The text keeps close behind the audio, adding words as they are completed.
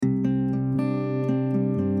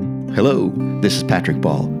Hello, this is Patrick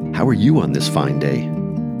Ball. How are you on this fine day?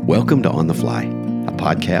 Welcome to On the Fly, a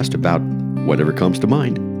podcast about whatever comes to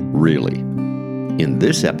mind, really. In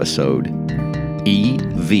this episode,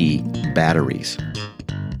 EV batteries.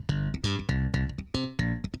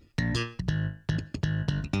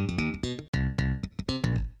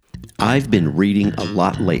 I've been reading a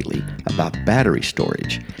lot lately about battery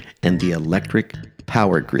storage and the electric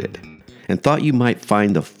power grid, and thought you might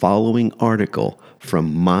find the following article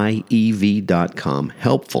from MyEV.com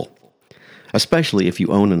helpful, especially if you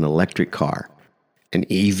own an electric car, an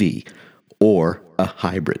EV, or a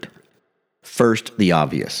hybrid. First, the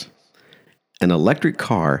obvious. An electric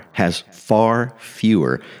car has far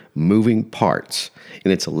fewer moving parts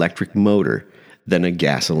in its electric motor than a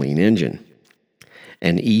gasoline engine.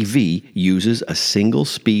 An EV uses a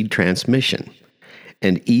single-speed transmission,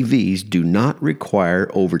 and EVs do not require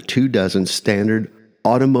over 24 standard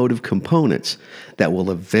automotive components that will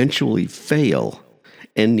eventually fail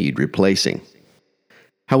and need replacing.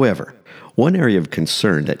 However, one area of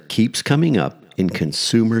concern that keeps coming up in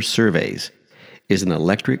consumer surveys is an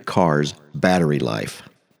electric car's battery life.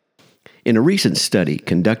 In a recent study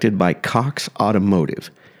conducted by Cox Automotive,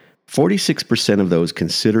 46% of those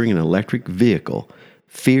considering an electric vehicle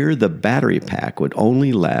fear the battery pack would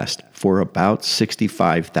only last for about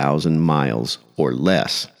 65,000 miles or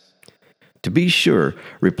less. To be sure,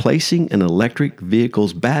 replacing an electric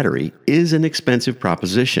vehicle's battery is an expensive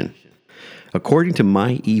proposition. According to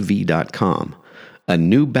MyEV.com, a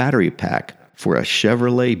new battery pack for a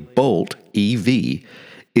Chevrolet Bolt EV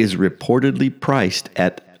is reportedly priced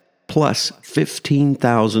at plus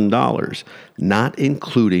 $15,000, not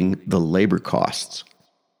including the labor costs.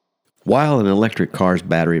 While an electric car's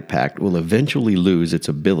battery pack will eventually lose its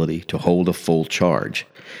ability to hold a full charge,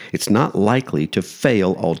 it's not likely to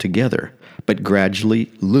fail altogether, but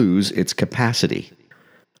gradually lose its capacity.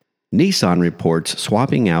 Nissan reports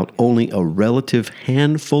swapping out only a relative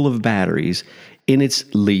handful of batteries in its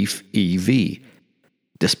Leaf EV,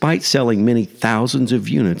 despite selling many thousands of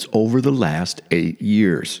units over the last 8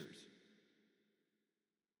 years.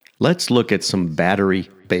 Let's look at some battery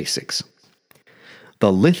basics.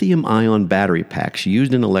 The lithium-ion battery packs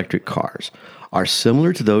used in electric cars are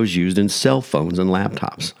similar to those used in cell phones and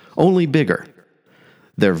laptops, only bigger.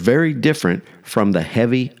 They're very different from the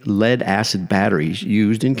heavy lead-acid batteries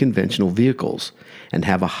used in conventional vehicles and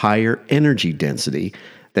have a higher energy density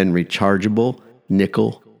than rechargeable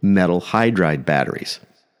nickel metal hydride batteries.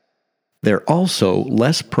 They're also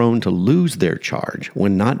less prone to lose their charge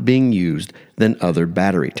when not being used than other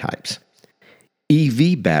battery types.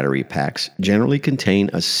 EV battery packs generally contain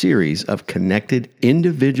a series of connected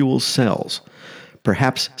individual cells,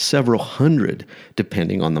 perhaps several hundred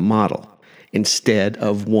depending on the model, instead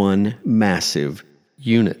of one massive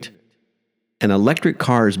unit. An electric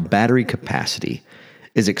car's battery capacity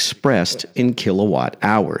is expressed in kilowatt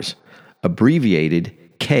hours, abbreviated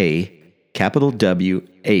kWh.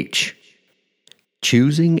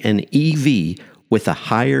 Choosing an EV with a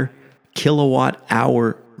higher kilowatt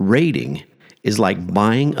hour rating is like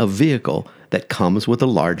buying a vehicle that comes with a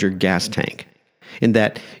larger gas tank, in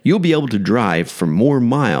that you'll be able to drive for more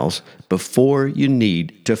miles before you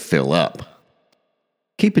need to fill up.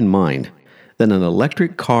 Keep in mind that an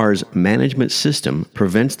electric car's management system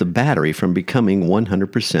prevents the battery from becoming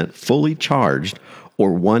 100% fully charged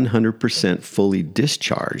or 100% fully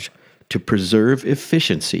discharged to preserve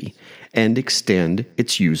efficiency and extend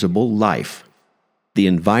its usable life. The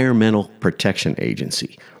Environmental Protection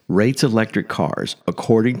Agency rates electric cars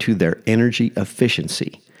according to their energy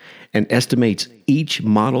efficiency and estimates each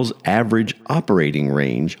model's average operating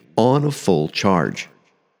range on a full charge.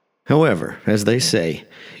 However, as they say,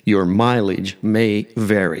 your mileage may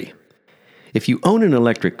vary. If you own an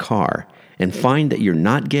electric car and find that you're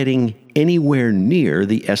not getting anywhere near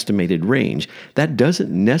the estimated range, that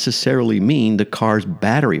doesn't necessarily mean the car's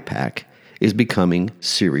battery pack is becoming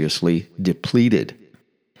seriously depleted.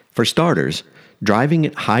 For starters, driving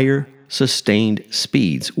at higher sustained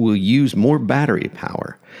speeds will use more battery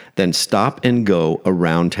power than stop-and-go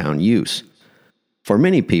around-town use. For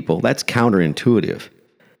many people, that's counterintuitive,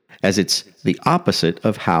 as it's the opposite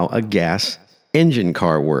of how a gas engine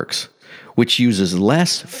car works, which uses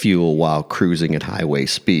less fuel while cruising at highway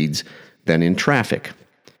speeds than in traffic.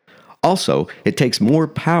 Also, it takes more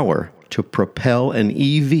power to propel an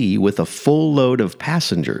EV with a full load of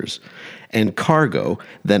passengers and cargo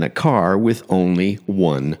than a car with only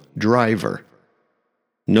one driver.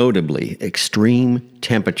 Notably, extreme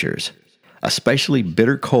temperatures, especially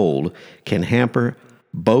bitter cold, can hamper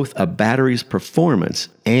both a battery's performance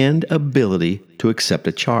and ability to accept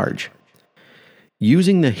a charge.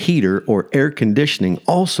 Using the heater or air conditioning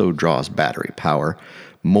also draws battery power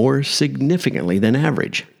more significantly than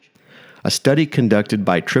average. A study conducted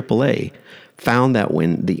by AAA found that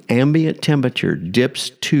when the ambient temperature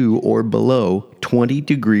dips to or below 20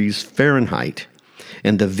 degrees Fahrenheit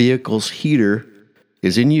and the vehicle's heater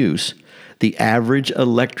is in use, the average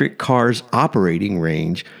electric car's operating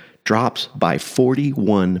range drops by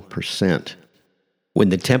 41%. When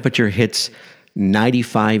the temperature hits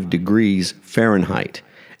 95 degrees Fahrenheit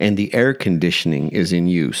and the air conditioning is in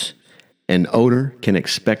use, an owner can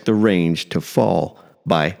expect the range to fall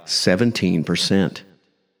by 17%.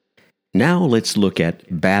 Now let's look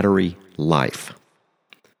at battery life.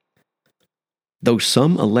 Though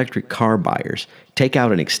some electric car buyers take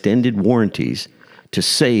out an extended warranties to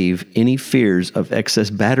save any fears of excess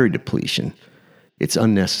battery depletion, it's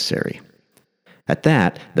unnecessary. At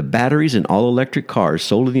that, the batteries in all electric cars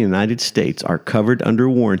sold in the United States are covered under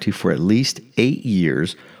warranty for at least 8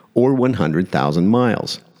 years or 100,000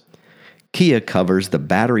 miles. Kia covers the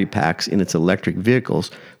battery packs in its electric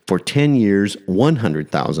vehicles for 10 years,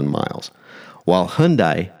 100,000 miles, while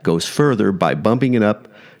Hyundai goes further by bumping it up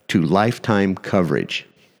to lifetime coverage.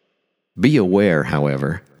 Be aware,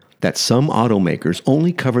 however, that some automakers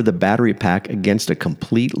only cover the battery pack against a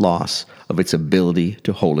complete loss of its ability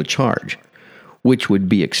to hold a charge, which would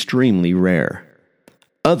be extremely rare.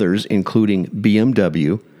 Others, including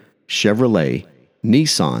BMW, Chevrolet,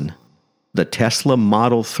 Nissan, the Tesla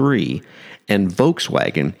Model 3, and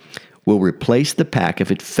Volkswagen, will replace the pack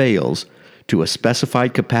if it fails to a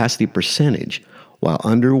specified capacity percentage while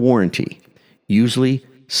under warranty, usually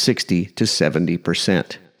 60 to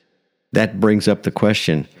 70%. That brings up the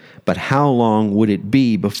question, but how long would it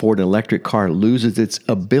be before an electric car loses its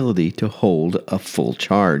ability to hold a full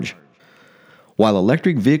charge? While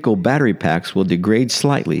electric vehicle battery packs will degrade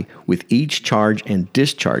slightly with each charge and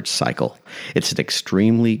discharge cycle, it's an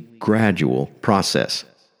extremely gradual process.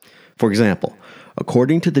 For example,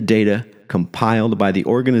 according to the data compiled by the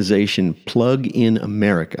organization Plug In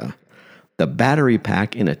America, the battery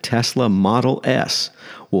pack in a Tesla Model S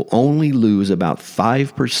will only lose about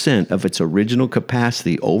 5% of its original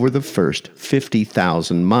capacity over the first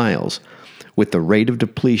 50,000 miles, with the rate of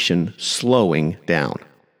depletion slowing down.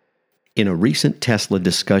 In a recent Tesla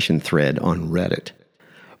discussion thread on Reddit,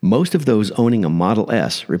 most of those owning a Model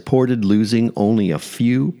S reported losing only a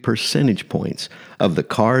few percentage points of the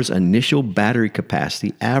car's initial battery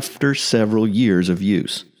capacity after several years of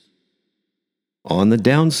use. On the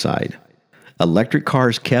downside, electric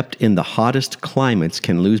cars kept in the hottest climates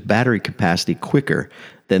can lose battery capacity quicker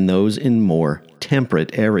than those in more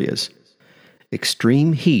temperate areas.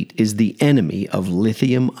 Extreme heat is the enemy of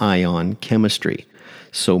lithium-ion chemistry,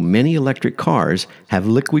 so many electric cars have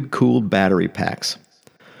liquid-cooled battery packs.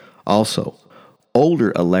 Also,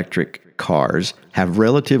 older electric cars have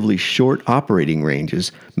relatively short operating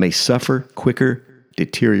ranges, may suffer quicker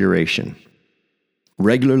deterioration.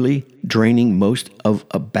 Regularly draining most of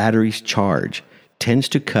a battery's charge tends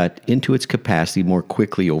to cut into its capacity more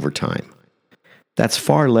quickly over time. That's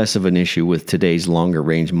far less of an issue with today's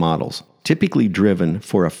longer-range models, typically driven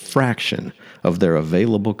for a fraction of their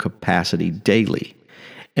available capacity daily,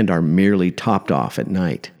 and are merely topped off at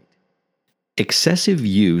night. Excessive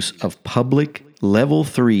use of public Level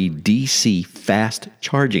 3 DC fast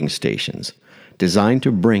charging stations designed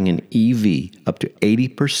to bring an EV up to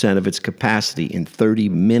 80% of its capacity in 30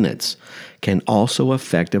 minutes can also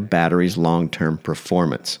affect a battery's long-term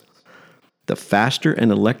performance. The faster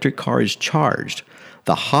an electric car is charged,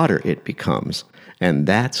 the hotter it becomes, and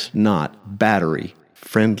that's not battery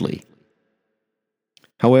friendly.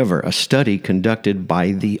 However, a study conducted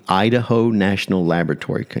by the Idaho National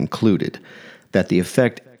Laboratory concluded that the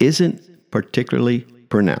effect isn't particularly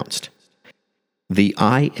pronounced. The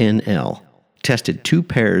INL tested 2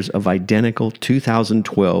 pairs of identical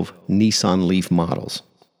 2012 Nissan Leaf models,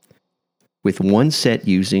 with one set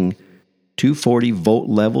using 240-volt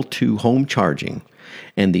Level 2 home charging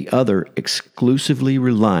and the other exclusively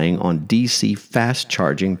relying on DC fast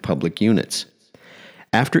charging public units.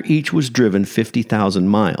 After each was driven 50,000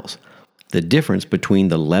 miles, the difference between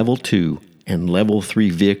the Level 2 and Level 3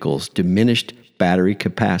 vehicles' diminished battery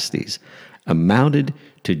capacities amounted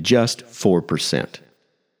to just 4%.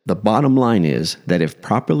 The bottom line is that if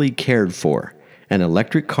properly cared for, an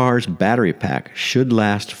electric car's battery pack should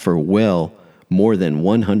last for well more than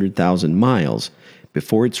 100,000 miles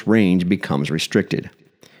before its range becomes restricted.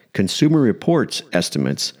 Consumer Reports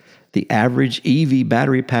estimates the average EV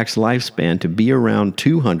battery pack's lifespan to be around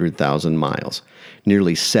 200,000 miles,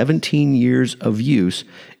 nearly 17 years of use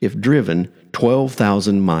if driven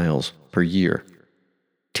 12,000 miles per year.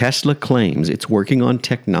 Tesla claims it's working on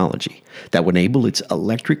technology that would enable its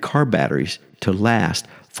electric car batteries to last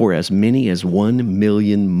for as many as 1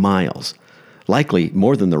 million miles, likely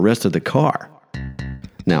more than the rest of the car.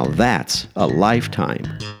 Now that's a lifetime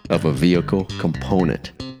of a vehicle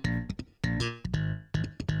component.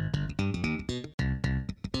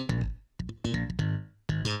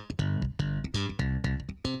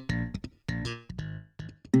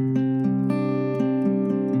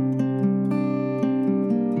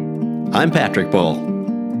 I'm Patrick Bull.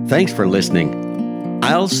 Thanks for listening.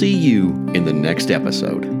 I'll see you in the next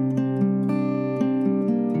episode.